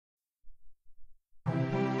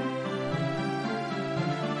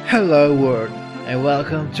Hello world, and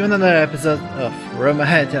welcome to another episode of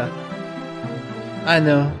RomaHeta. I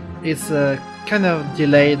know, it's kind of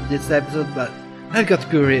delayed this episode, but I've got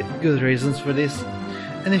good reasons for this.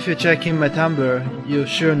 And if you check in my Tumblr, you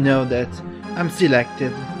sure know that I'm still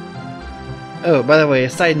active. Oh, by the way, a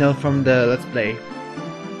side note from the Let's Play.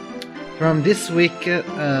 From this week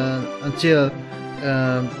until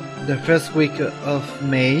the first week of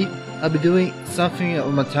May, I'll be doing something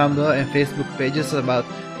on my Tumblr and Facebook pages about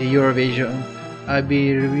the Eurovision. I'll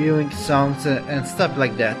be reviewing songs and stuff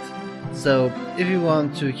like that. So if you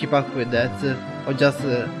want to keep up with that,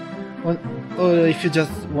 or if you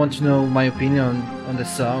just want to know my opinion on the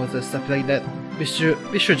songs and stuff like that, be sure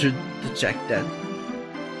to check that.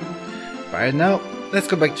 Right now, let's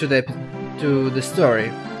go back to the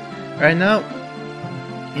story. Right now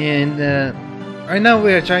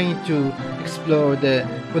we are trying to explore the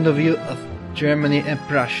point of view of Germany and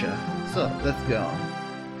Prussia. So let's go on.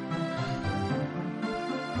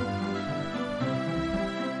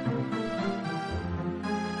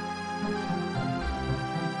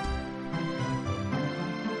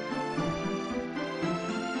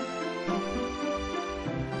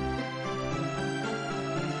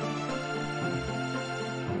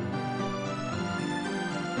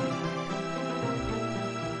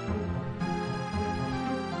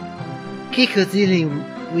 Kiko's dealing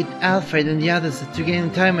with Alfred and the others to gain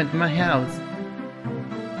time at my house.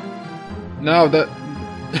 Now that...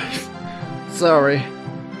 Sorry.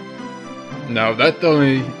 Now that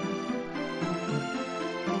only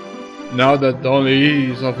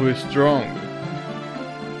he is awfully strong.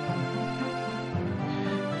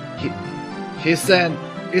 He said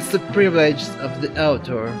it's the privilege of the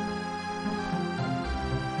author.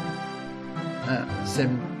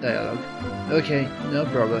 Same dialogue. Okay, no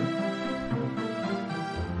problem.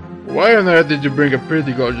 Why on earth did you bring a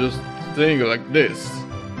pretty gorgeous thing like this?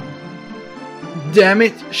 Damn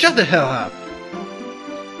it! Shut the hell up!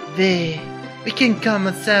 We can't come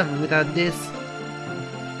at 7 without this.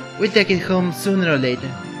 We'll take it home sooner or later,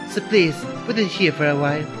 so please put it here for a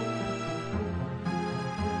while.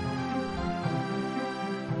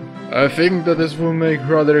 I think that this will make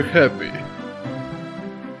Roderick happy.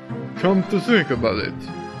 Come to think about it,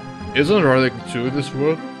 isn't Roderick too this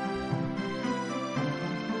world?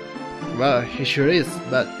 Well, he sure is,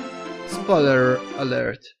 but spoiler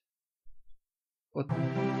alert. What?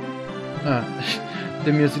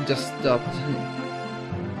 The music just stopped.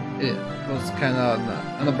 It was kind of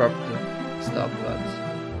an abrupt stop, but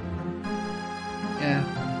yeah.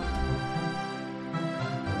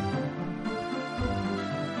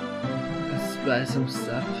 Let's buy some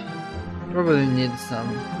stuff. Probably need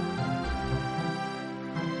some.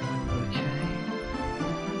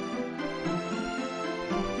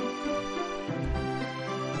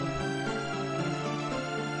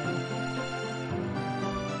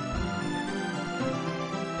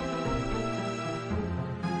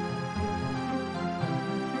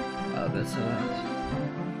 That's a lot.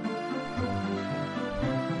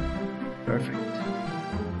 Perfect.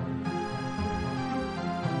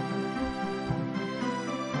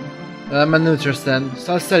 I'm a neutral stand,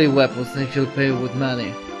 so I'll study weapons if you'll pay with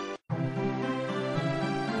money.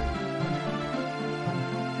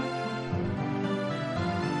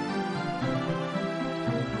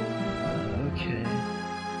 Okay.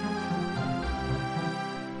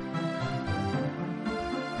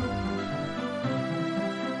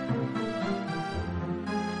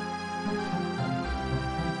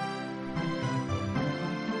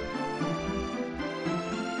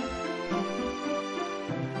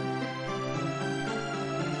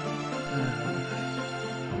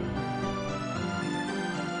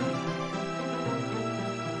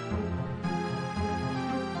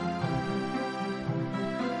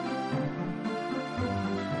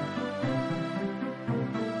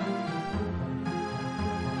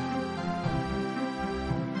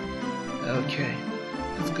 Okay,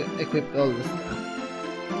 let's go equip all this stuff.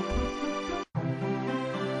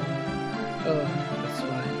 Oh, that's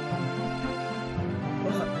why.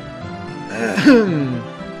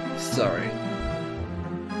 Sorry.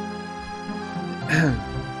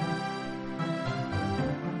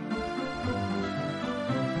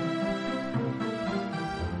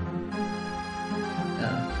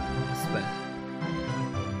 That's bad.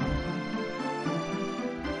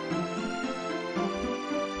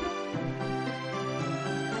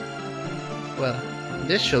 Well,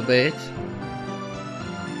 this should be it.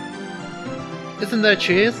 Isn't there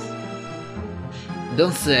cheese?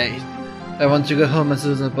 Don't say it. I want to go home as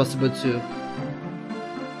soon as possible too.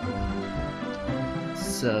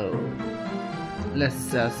 So, let's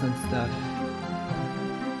sell some stuff.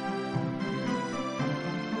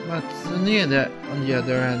 But on the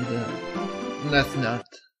other hand, let's not.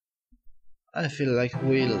 I feel like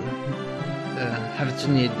we'll have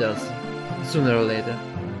to need those sooner or later.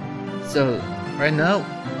 So, right now,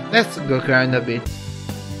 let's go grind a bit.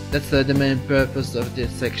 That's the main purpose of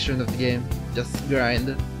this section of the game. Just grind,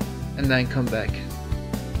 and then come back.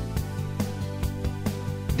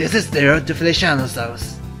 This is the road to Feliciano's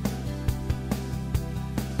house.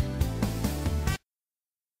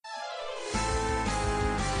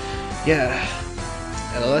 Yeah,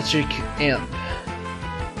 electric imp.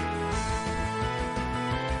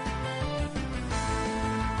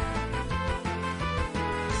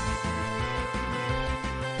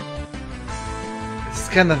 It's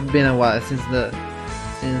kind of been a while since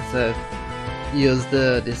I've used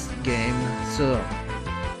this game, so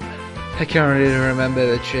I can't really remember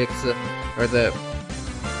the tricks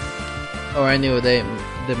or any of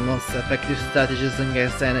the most effective strategies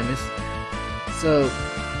against enemies. So,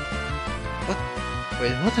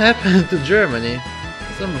 what happened to Germany?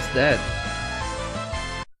 It's almost dead.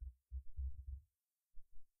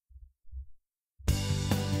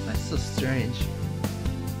 That's so strange.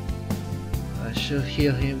 I should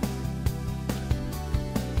heal him.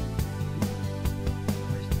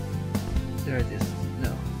 There it is.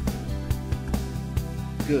 No.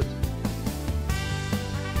 Good.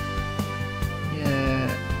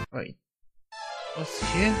 Yeah. Wait. What's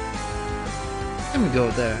here? Let me go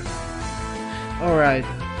there. Alright.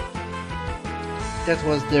 That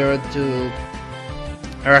was the road to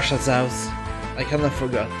Russia's house. I kinda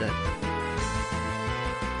forgot that.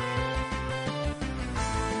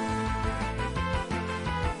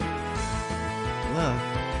 Wow.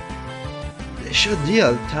 They should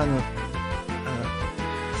deal a ton of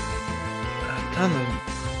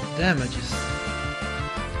damages.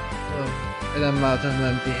 Oh, and I'm out of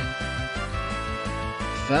MP.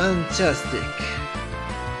 Fantastic.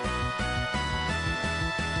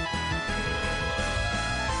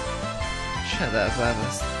 Shut up,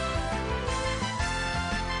 Abbas.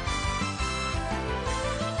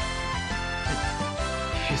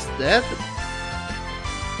 He's dead?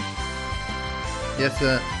 Yes,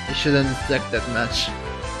 you shouldn't expect that much.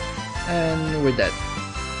 And we're dead.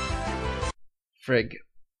 Frig.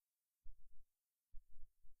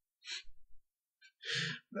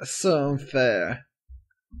 That's so unfair.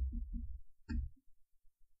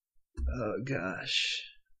 Oh gosh.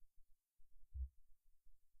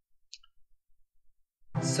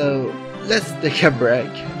 So let's take a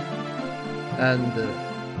break and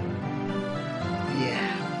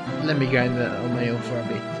yeah, let me grind on my own for a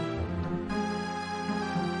bit.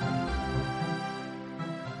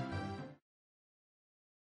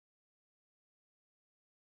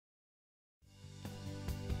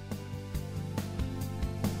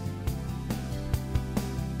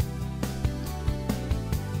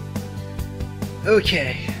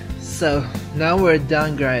 Okay, so now we're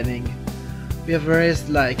done grinding. We have raised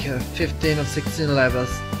like 15 or 16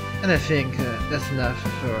 levels, and I think that's enough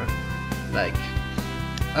for like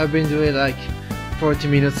I've been doing like 40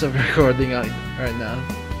 minutes of recording right now.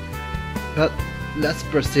 But let's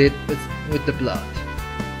proceed with the plot.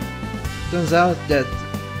 Turns out that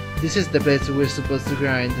this is the place we're supposed to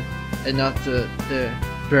grind, and not the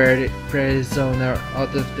prairie zone or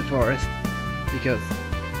out of the forest, because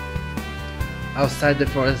outside the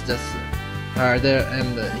forest that's harder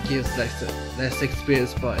and it gives less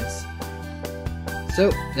experience points.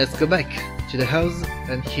 So let's go back to the house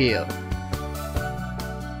and heal.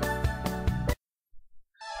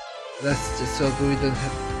 Let's just hope we don't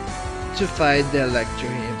have to fight the electro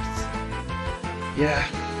imps. Yeah,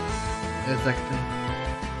 exactly.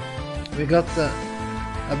 We got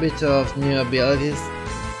a bit of new abilities.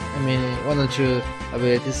 I mean, one or two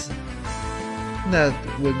abilities that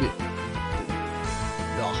will be.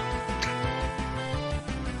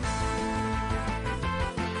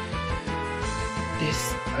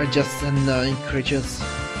 These are just annoying creatures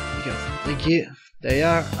because they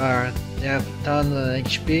have a ton of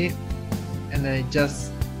HP and they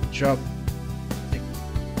just drop like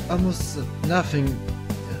almost nothing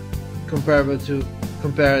compared to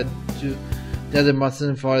the other monsters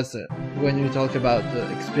in forest when you talk about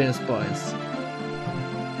experience points.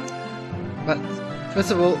 But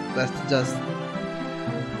first of all, let's just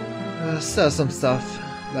sell some stuff.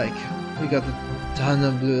 Like we got a ton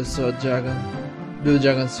of blue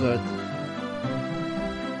dragon sword,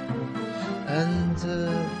 and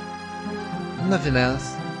nothing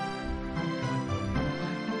else.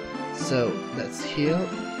 So let's heal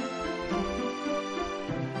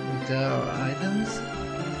with our items,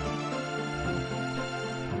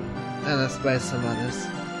 and let's buy some others.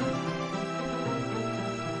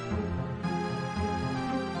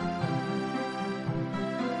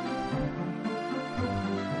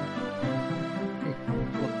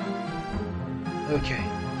 Okay.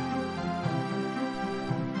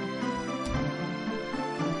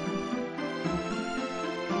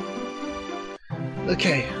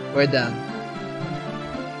 Okay, we're done.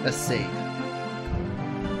 Let's see.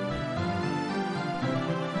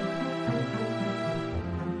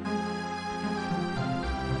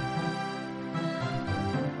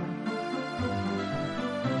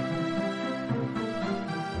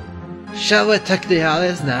 Shall we attack the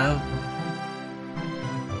alleys now?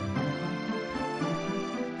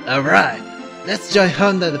 Alright, let's join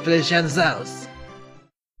Honda at the Felician's house.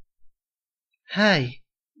 Hi.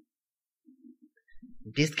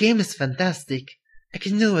 This game is fantastic. I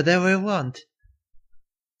can do whatever I want.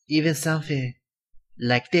 Even something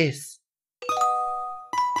like this.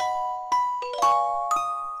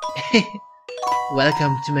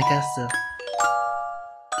 Welcome to my castle.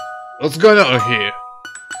 What's going on here?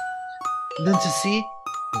 Don't you see?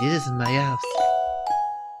 This is my house.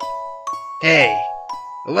 Hey,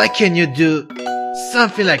 why can't you do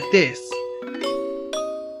something like this?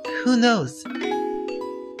 Who knows?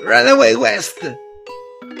 Run away, West!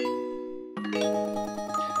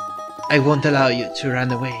 I won't allow you to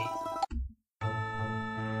run away.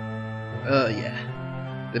 Oh yeah,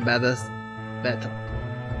 the baddest battle.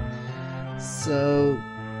 So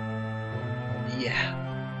yeah,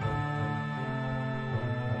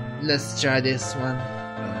 let's try this one.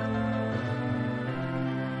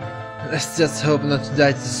 Let's just hope not to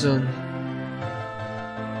die too soon.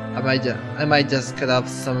 I might just cut off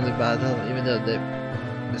some of the battle, even though the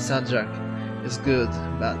soundtrack is good,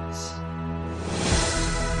 but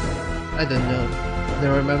I don't know. I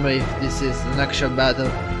don't remember if this is an actual battle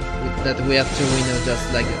that we have to win, or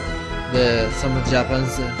just like some of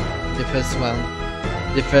Japan's the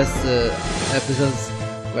first episodes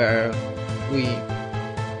where we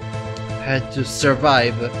had to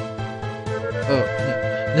survive. Oh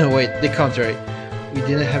no, wait, the contrary. We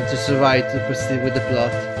didn't have to survive to proceed with the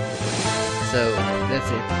plot. So that's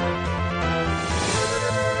it.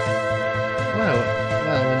 Well,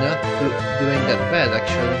 we're not doing that bad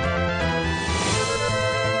actually.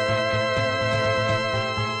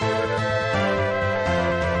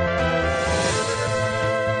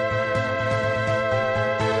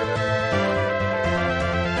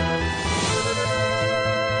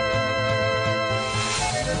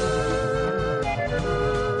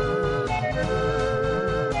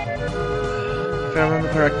 If I remember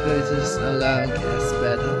correctly, this is a long ass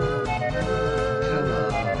battle. Come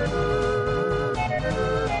on.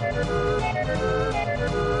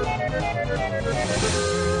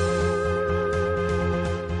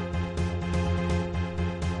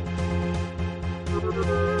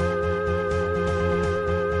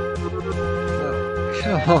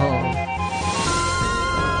 Oh, come on.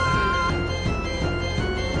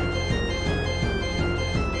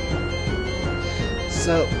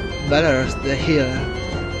 So, Belarus, the healer.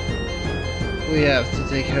 We have to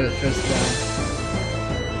take her first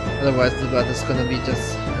down. Otherwise the battle's gonna be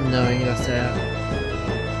just annoying as hell.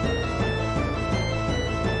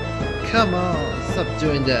 Come on, stop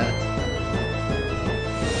doing that.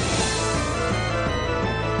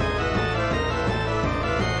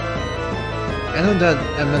 I know that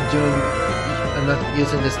I'm not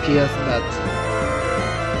using the skills, but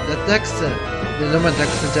the attacks, the normal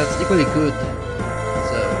attacks are just equally good.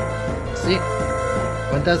 See?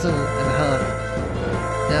 1,500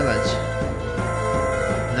 damage.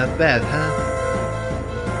 Not bad, huh?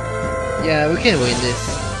 Yeah, we can win this.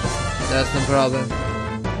 That's no problem.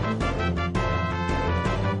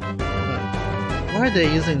 Why are they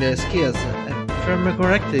using their skills? If I remember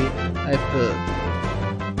correctly,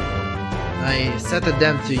 I set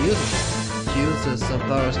them to use some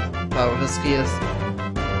powerful skills.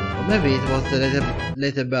 Or maybe it was the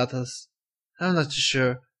later battles. I'm not too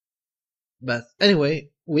sure. But anyway,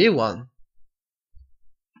 we won.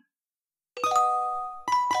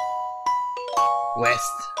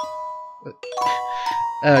 West.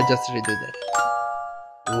 I'll just redo that.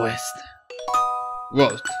 West.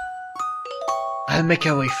 What? I'll make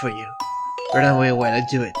a way for you. Run away while I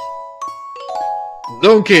do it.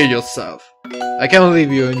 Don't kill yourself. I can't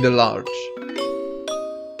leave you in the lodge.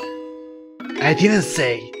 I didn't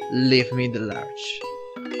say leave me in the lodge.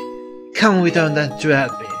 Come with Honda to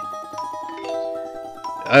help me.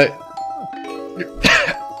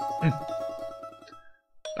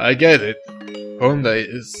 I get it. Honda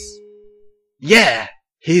is... Yeah!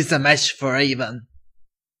 He's a match for Ivan.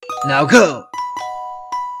 Now go!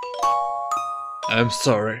 I'm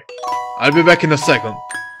sorry. I'll be back in a second.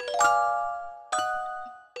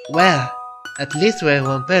 Well, at least we're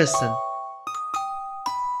one person.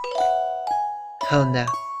 Honda.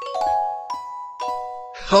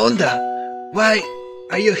 Honda! Why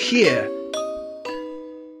are you here?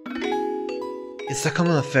 It's a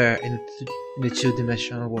common affair in the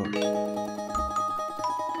two-dimensional world.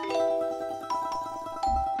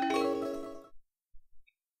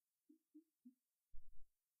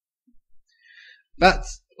 But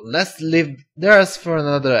let's leave theirs for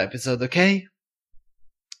another episode, okay?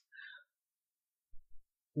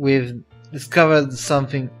 We've discovered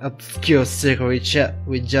something obscure secret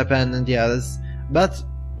with Japan and the others, but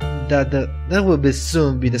that will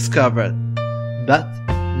soon be discovered. But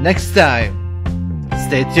next time,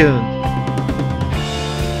 stay tuned.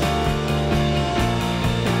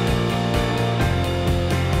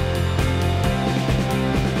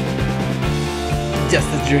 Just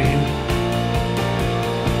a dream.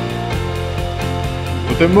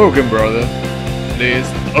 Guten Morgen, brother. Please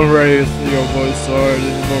don't raise your voice so early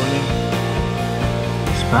in the morning.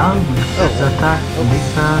 Spell this attack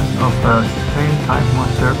defense of a same type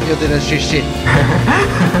monster. You didn't see shit.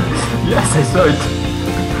 Yes, I saw it.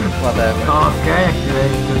 Whatever. Okay,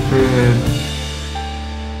 activated.